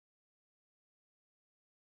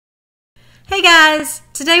Hey guys!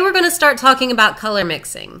 Today we're going to start talking about color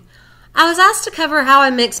mixing. I was asked to cover how I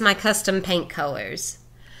mix my custom paint colors.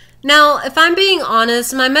 Now, if I'm being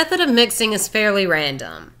honest, my method of mixing is fairly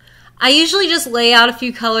random. I usually just lay out a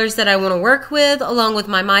few colors that I want to work with along with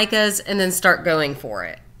my micas and then start going for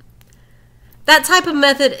it. That type of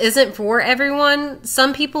method isn't for everyone.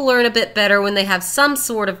 Some people learn a bit better when they have some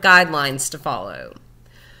sort of guidelines to follow.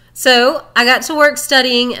 So, I got to work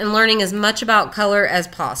studying and learning as much about color as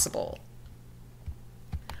possible.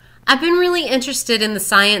 I've been really interested in the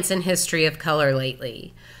science and history of color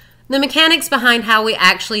lately. The mechanics behind how we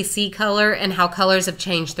actually see color and how colors have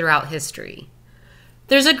changed throughout history.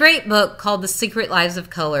 There's a great book called The Secret Lives of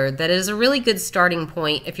Color that is a really good starting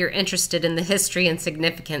point if you're interested in the history and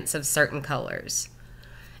significance of certain colors.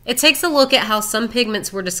 It takes a look at how some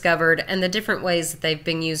pigments were discovered and the different ways that they've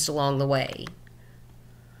been used along the way.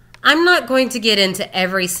 I'm not going to get into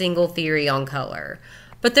every single theory on color,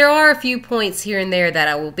 but there are a few points here and there that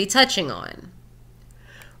I will be touching on.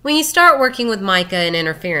 When you start working with mica and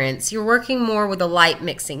interference, you're working more with a light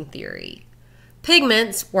mixing theory.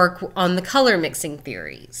 Pigments work on the color mixing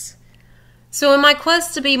theories. So in my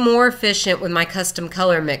quest to be more efficient with my custom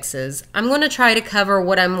color mixes, I'm going to try to cover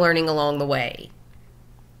what I'm learning along the way.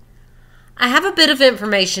 I have a bit of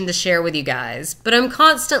information to share with you guys, but I'm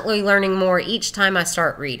constantly learning more each time I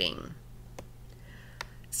start reading.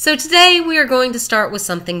 So today we are going to start with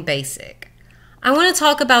something basic. I want to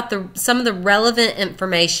talk about some of the relevant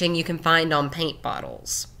information you can find on paint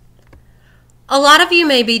bottles. A lot of you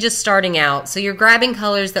may be just starting out, so you're grabbing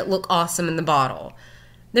colors that look awesome in the bottle.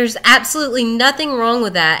 There's absolutely nothing wrong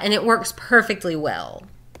with that, and it works perfectly well.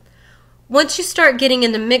 Once you start getting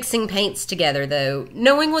into mixing paints together, though,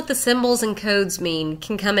 knowing what the symbols and codes mean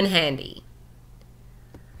can come in handy.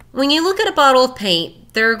 When you look at a bottle of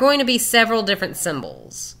paint, there are going to be several different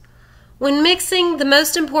symbols. When mixing, the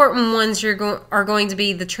most important ones are going to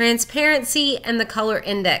be the transparency and the color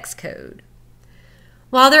index code.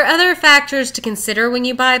 While there are other factors to consider when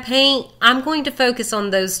you buy paint, I'm going to focus on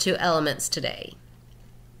those two elements today.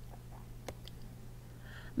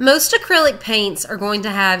 Most acrylic paints are going to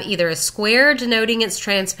have either a square denoting its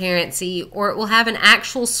transparency, or it will have an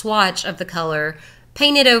actual swatch of the color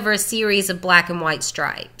painted over a series of black and white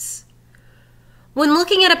stripes. When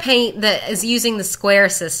looking at a paint that is using the square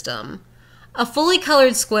system, a fully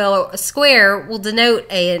colored square will denote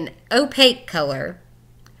an opaque color,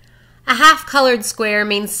 a half-colored square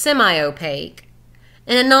means semi-opaque,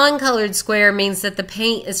 and a non-colored square means that the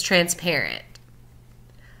paint is transparent.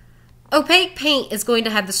 Opaque paint is going to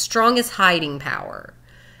have the strongest hiding power.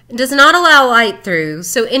 It does not allow light through,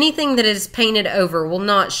 so anything that is painted over will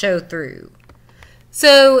not show through.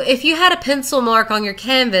 So if you had a pencil mark on your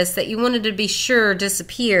canvas that you wanted to be sure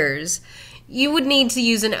disappears, you would need to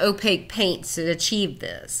use an opaque paint to achieve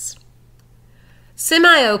this.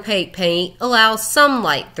 Semi-opaque paint allows some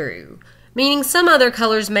light through, meaning some other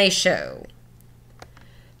colors may show.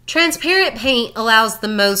 Transparent paint allows the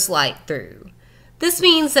most light through. This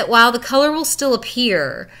means that while the color will still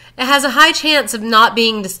appear, it has a high chance of not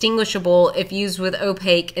being distinguishable if used with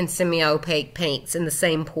opaque and semi-opaque paints in the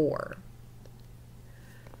same pour.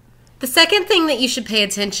 The second thing that you should pay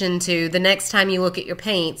attention to the next time you look at your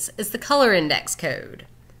paints is the color index code.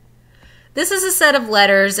 This is a set of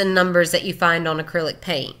letters and numbers that you find on acrylic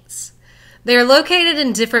paints. They are located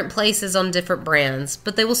in different places on different brands,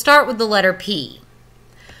 but they will start with the letter P.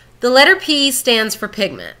 The letter P stands for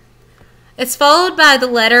pigment. It's followed by the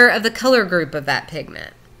letter of the color group of that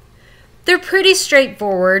pigment. They're pretty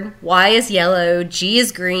straightforward. Y is yellow, G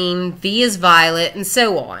is green, V is violet, and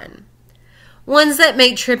so on. Ones that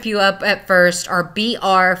may trip you up at first are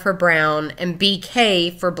BR for brown and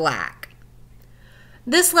BK for black.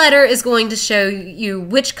 This letter is going to show you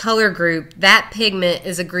which color group that pigment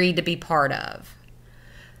is agreed to be part of.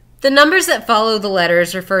 The numbers that follow the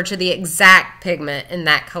letters refer to the exact pigment in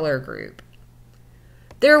that color group.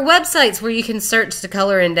 There are websites where you can search the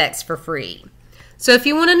color index for free. So if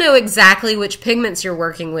you want to know exactly which pigments you're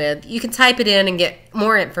working with, you can type it in and get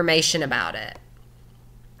more information about it.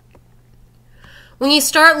 When you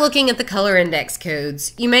start looking at the color index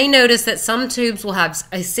codes, you may notice that some tubes will have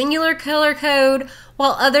a singular color code,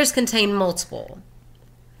 while others contain multiple.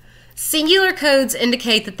 Singular codes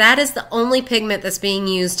indicate that that is the only pigment that's being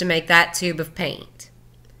used to make that tube of paint.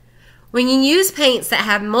 When you use paints that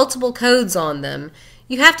have multiple codes on them,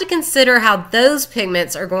 you have to consider how those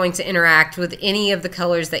pigments are going to interact with any of the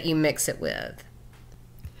colors that you mix it with.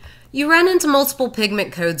 You run into multiple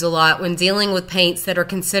pigment codes a lot when dealing with paints that are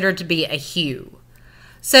considered to be a hue.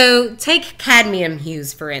 So take cadmium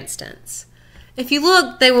hues, for instance. If you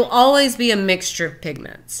look, they will always be a mixture of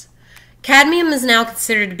pigments. Cadmium is now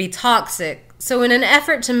considered to be toxic, so in an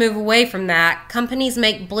effort to move away from that, companies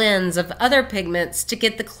make blends of other pigments to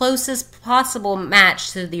get the closest possible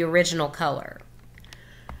match to the original color.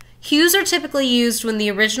 Hues are typically used when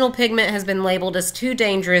the original pigment has been labeled as too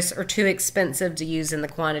dangerous or too expensive to use in the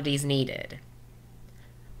quantities needed.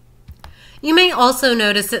 You may also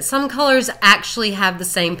notice that some colors actually have the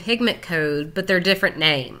same pigment code, but they're different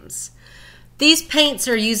names. These paints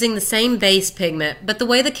are using the same base pigment, but the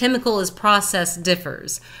way the chemical is processed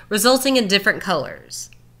differs, resulting in different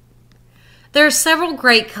colors. There are several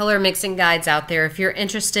great color mixing guides out there if you're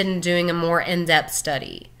interested in doing a more in-depth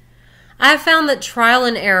study. I have found that trial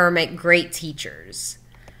and error make great teachers.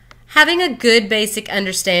 Having a good basic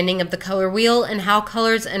understanding of the color wheel and how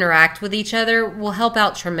colors interact with each other will help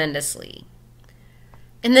out tremendously.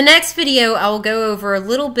 In the next video, I will go over a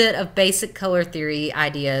little bit of basic color theory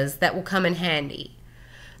ideas that will come in handy.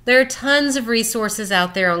 There are tons of resources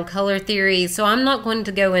out there on color theory, so I'm not going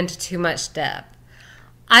to go into too much depth.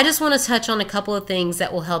 I just want to touch on a couple of things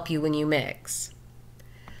that will help you when you mix.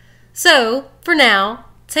 So, for now,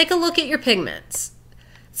 take a look at your pigments.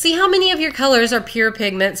 See how many of your colors are pure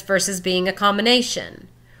pigments versus being a combination.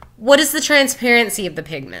 What is the transparency of the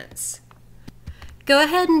pigments? Go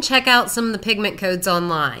ahead and check out some of the pigment codes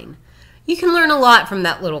online. You can learn a lot from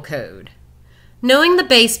that little code. Knowing the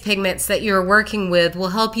base pigments that you are working with will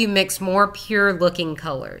help you mix more pure looking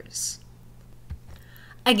colors.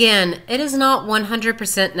 Again, it is not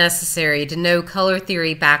 100% necessary to know color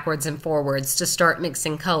theory backwards and forwards to start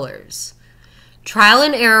mixing colors. Trial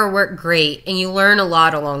and error work great, and you learn a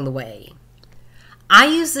lot along the way. I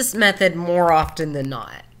use this method more often than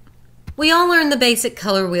not. We all learn the basic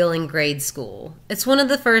color wheel in grade school. It's one of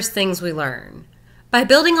the first things we learn. By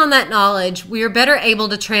building on that knowledge, we are better able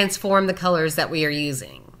to transform the colors that we are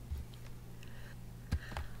using.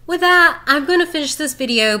 With that, I'm going to finish this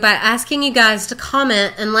video by asking you guys to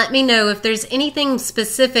comment and let me know if there's anything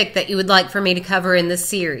specific that you would like for me to cover in this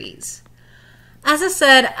series. As I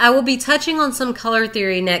said, I will be touching on some color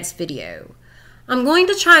theory next video. I'm going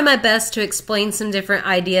to try my best to explain some different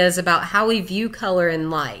ideas about how we view color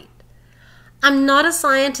and light. I'm not a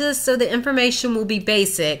scientist, so the information will be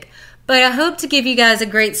basic, but I hope to give you guys a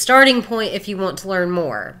great starting point if you want to learn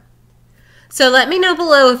more. So let me know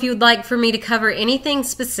below if you would like for me to cover anything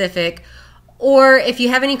specific, or if you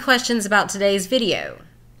have any questions about today's video.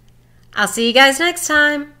 I'll see you guys next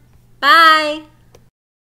time. Bye!